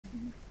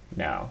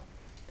now.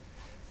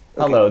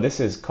 Okay. Hello, this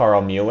is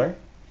Carl Mueller,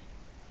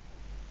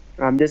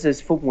 This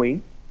is Phúc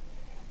Nguyen.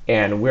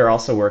 and we're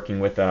also working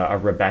with a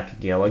Rebecca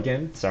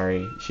Gilligan.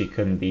 Sorry she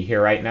couldn't be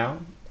here right now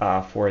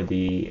for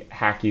the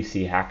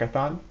HackUC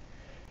Hackathon.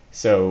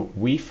 So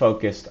we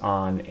focused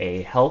on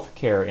a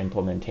healthcare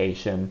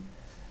implementation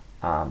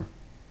um,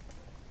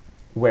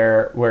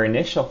 where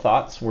initial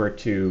thoughts were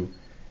to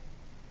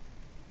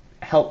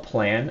help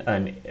plan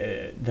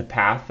the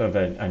path of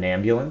an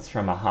ambulance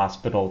from a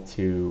hospital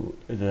to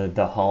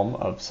the home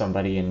of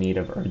somebody in need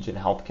of urgent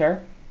health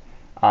care.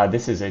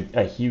 This is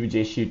a huge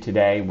issue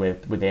today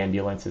with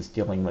ambulances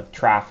dealing with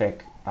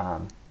traffic.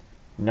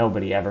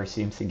 Nobody ever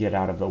seems to get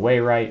out of the way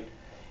right.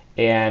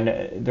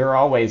 And there are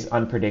always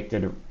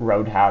unpredicted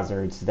road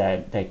hazards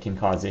that can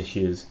cause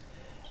issues.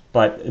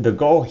 But the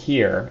goal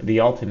here, the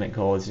ultimate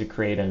goal, is to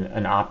create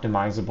an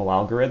optimizable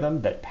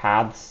algorithm that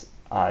paths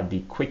the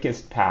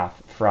quickest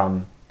path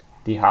from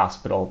the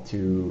hospital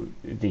to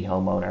the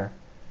homeowner.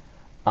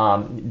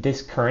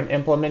 This current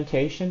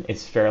implementation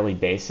is fairly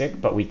basic,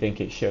 but we think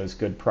it shows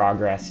good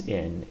progress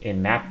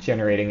in map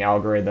generating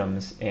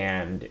algorithms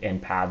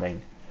and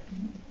pathing.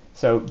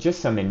 So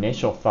just some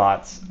initial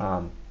thoughts.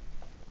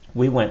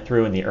 We went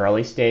through in the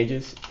early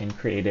stages and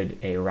created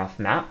a rough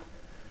map.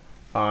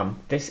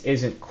 This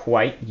isn't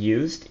quite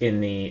used in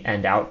the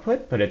end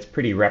output, but it's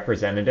pretty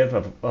representative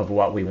of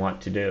what we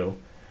want to do.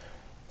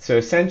 So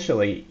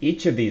essentially,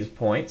 each of these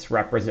points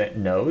represent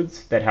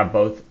nodes that have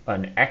both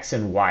an x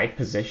and y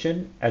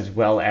position as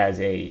well as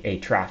a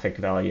traffic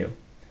value.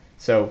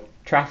 So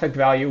traffic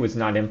value was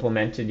not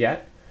implemented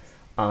yet,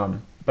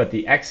 but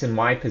the x and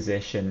y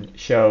position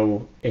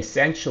show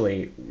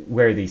essentially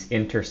where these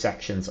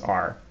intersections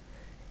are.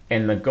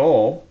 And the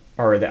goal,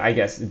 or I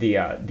guess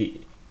the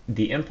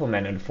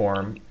implemented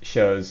form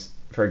shows,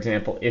 for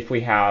example, if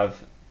we have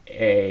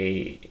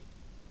a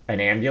an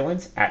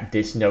ambulance at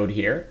this node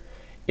here,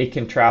 it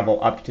can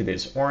travel up to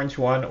this orange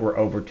one or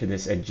over to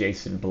this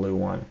adjacent blue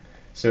one.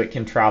 So it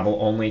can travel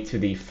only to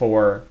the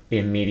four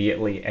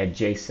immediately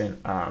adjacent,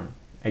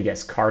 I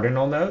guess,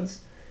 cardinal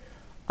nodes.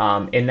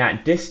 And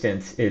that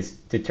distance is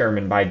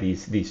determined by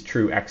these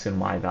true x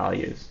and y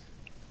values.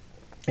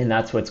 And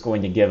that's what's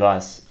going to give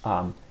us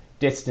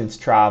distance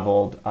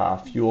traveled,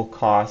 fuel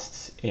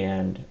costs,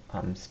 and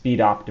speed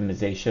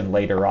optimization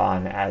later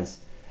on as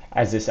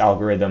this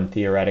algorithm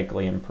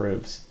theoretically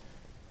improves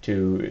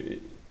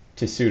to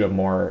to suit a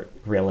more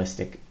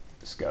realistic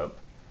scope.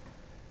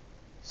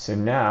 So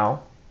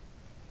now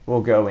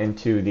we'll go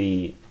into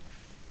the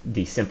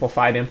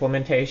simplified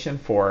implementation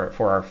for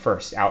our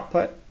first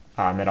output,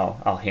 and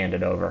I'll hand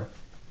it over.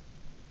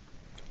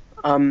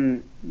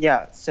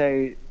 Yeah,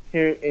 so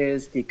here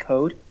is the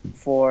code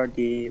for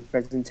the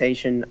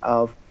presentation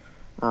of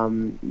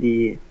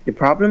the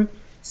problem.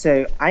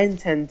 So I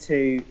intend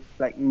to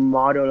like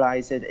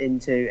modelize it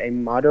into a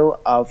model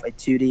of a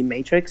 2D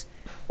matrix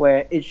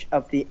where each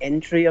of the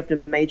entry of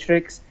the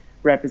matrix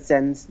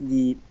represents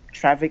the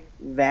traffic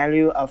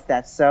value of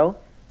that cell.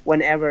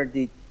 Whenever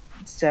the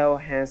cell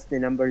has the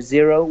number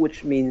 0,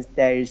 which means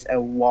there is a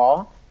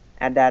wall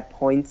at that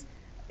point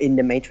in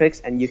the matrix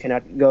and you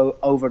cannot go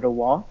over the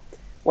wall.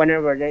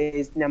 Whenever there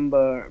is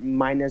number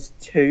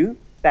 -2,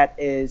 that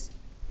is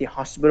the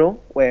hospital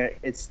where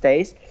it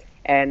stays.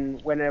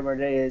 And whenever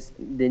there is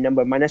the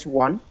number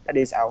 -1, that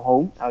is our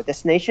home, our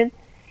destination.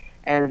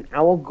 And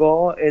our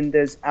goal in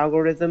this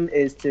algorithm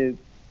is to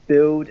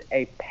build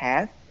a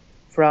path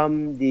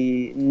from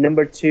the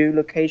number 2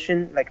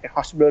 location, like the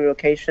hospital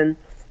location,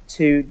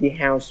 to the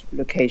house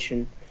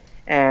location.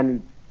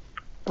 And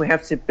we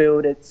have to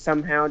build it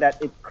somehow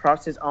that it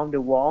crosses all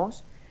the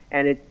walls,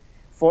 and it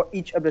for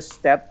each of the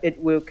step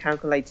it will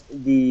calculate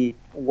the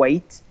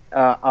weight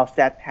of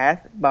that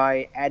path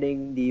by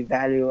adding the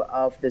value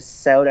of the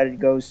cell that it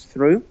goes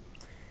through.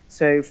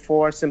 So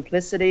for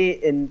simplicity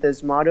in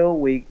this model,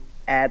 we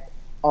add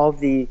all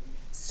the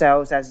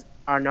cells that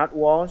are not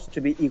walls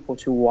to be equal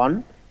to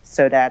 1,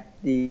 so that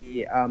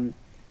the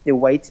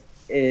weight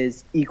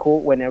is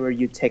equal whenever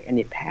you take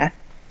any path.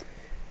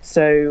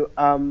 So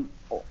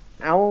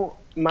our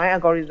my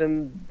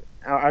algorithm,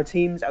 our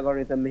team's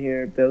algorithm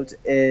here built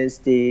is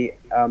the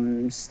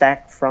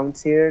stack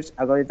frontiers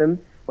algorithm,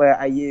 where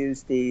I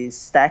use the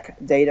stack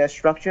data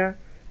structure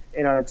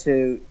in order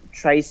to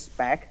trace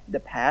back the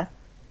path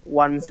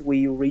once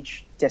we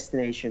reach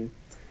destination.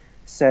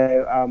 So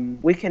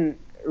we can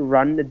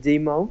run the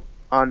demo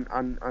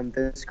on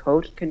this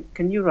code.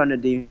 Can you run a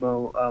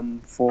demo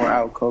for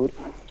our code?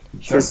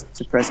 Sure. Just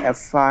to press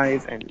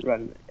F5 and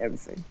run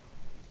everything.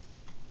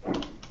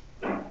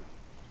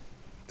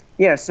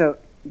 Yeah, so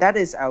that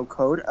is our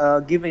code.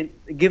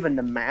 Given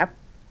the map,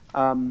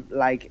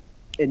 like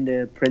in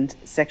the print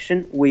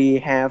section, we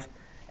have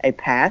a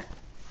path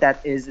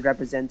that is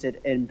represented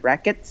in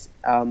brackets,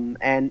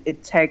 and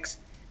it takes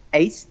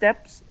 8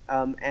 steps,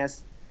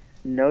 as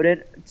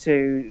noted,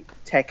 to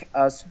take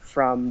us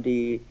from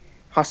the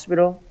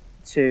hospital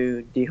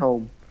to the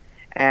home.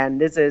 And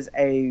this is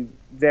a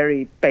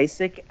very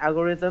basic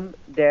algorithm.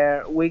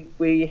 There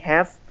we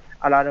have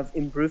a lot of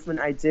improvement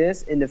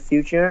ideas in the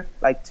future,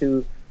 like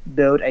to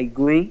build a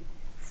GUI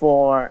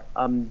for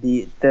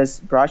this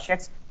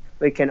project,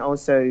 we can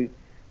also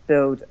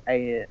build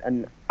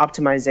an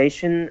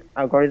optimization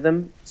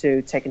algorithm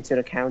to take into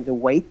account the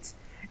weight,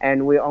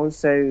 and we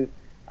also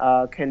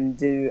can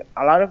do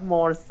a lot of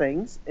more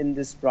things in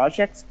this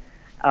project.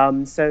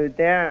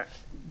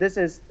 This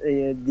is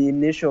the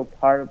initial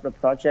part of the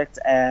project,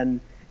 and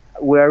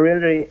we're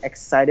really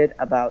excited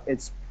about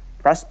its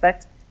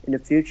prospect in the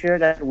future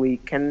that we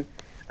can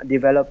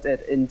develop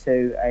it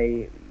into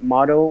a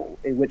model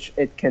in which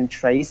it can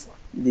trace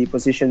the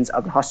positions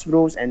of the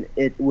hospitals, and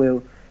it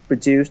will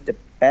produce the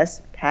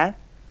best path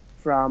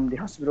from the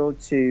hospital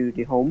to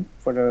the home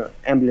for the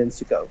ambulance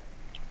to go.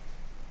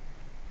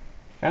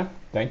 Yeah,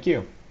 thank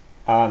you.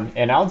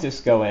 And I'll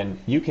just go in.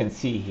 You can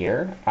see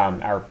here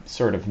our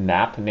sort of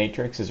map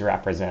matrix is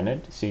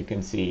represented. So you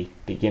can see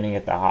beginning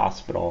at the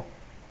hospital,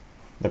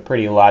 the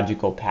pretty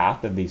logical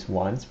path of these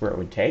ones where it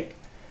would take.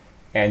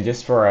 And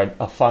just for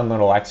a fun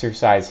little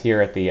exercise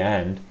here at the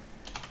end,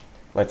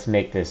 let's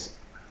make this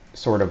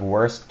sort of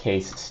worst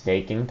case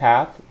staking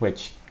path,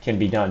 which can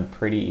be done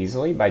pretty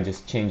easily by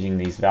just changing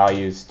these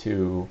values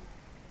to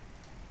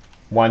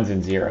ones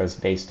and zeros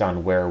based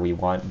on where we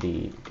want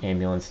the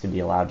ambulance to be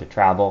allowed to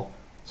travel.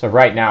 So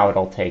right now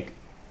it'll take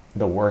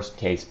the worst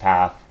case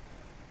path,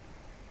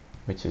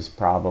 which is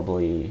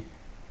probably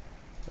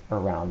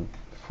around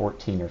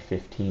 14 or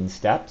 15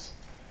 steps.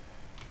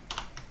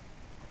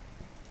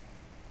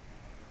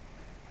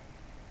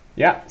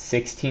 Yeah,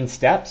 16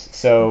 steps.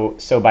 So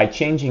by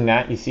changing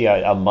that, you see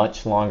a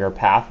much longer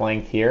path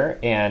length here,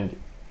 and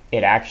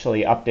it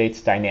actually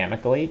updates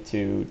dynamically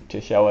to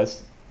show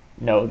us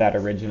no, that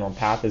original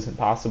path isn't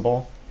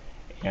possible,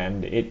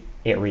 and it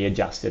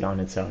readjusted on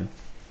its own.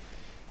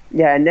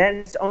 Yeah, and then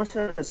it's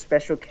also a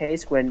special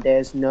case when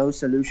there's no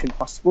solution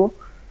possible.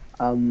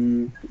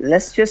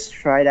 Let's just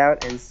try it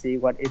out and see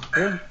what it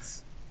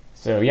brings.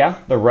 So yeah,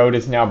 the road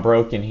is now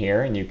broken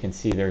here, and you can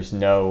see there's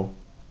no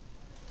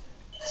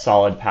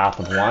solid path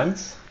of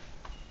ones.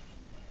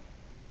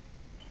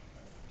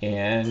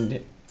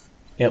 And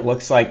it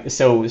looks like,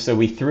 so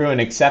we threw an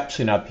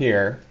exception up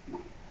here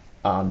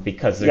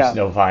because there's Yeah,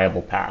 no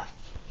viable path.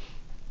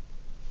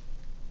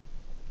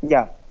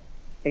 yeah,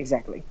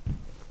 exactly.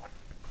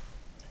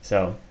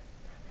 So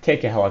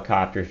take a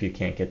helicopter if you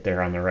can't get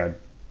there on the road.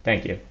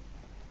 Thank you.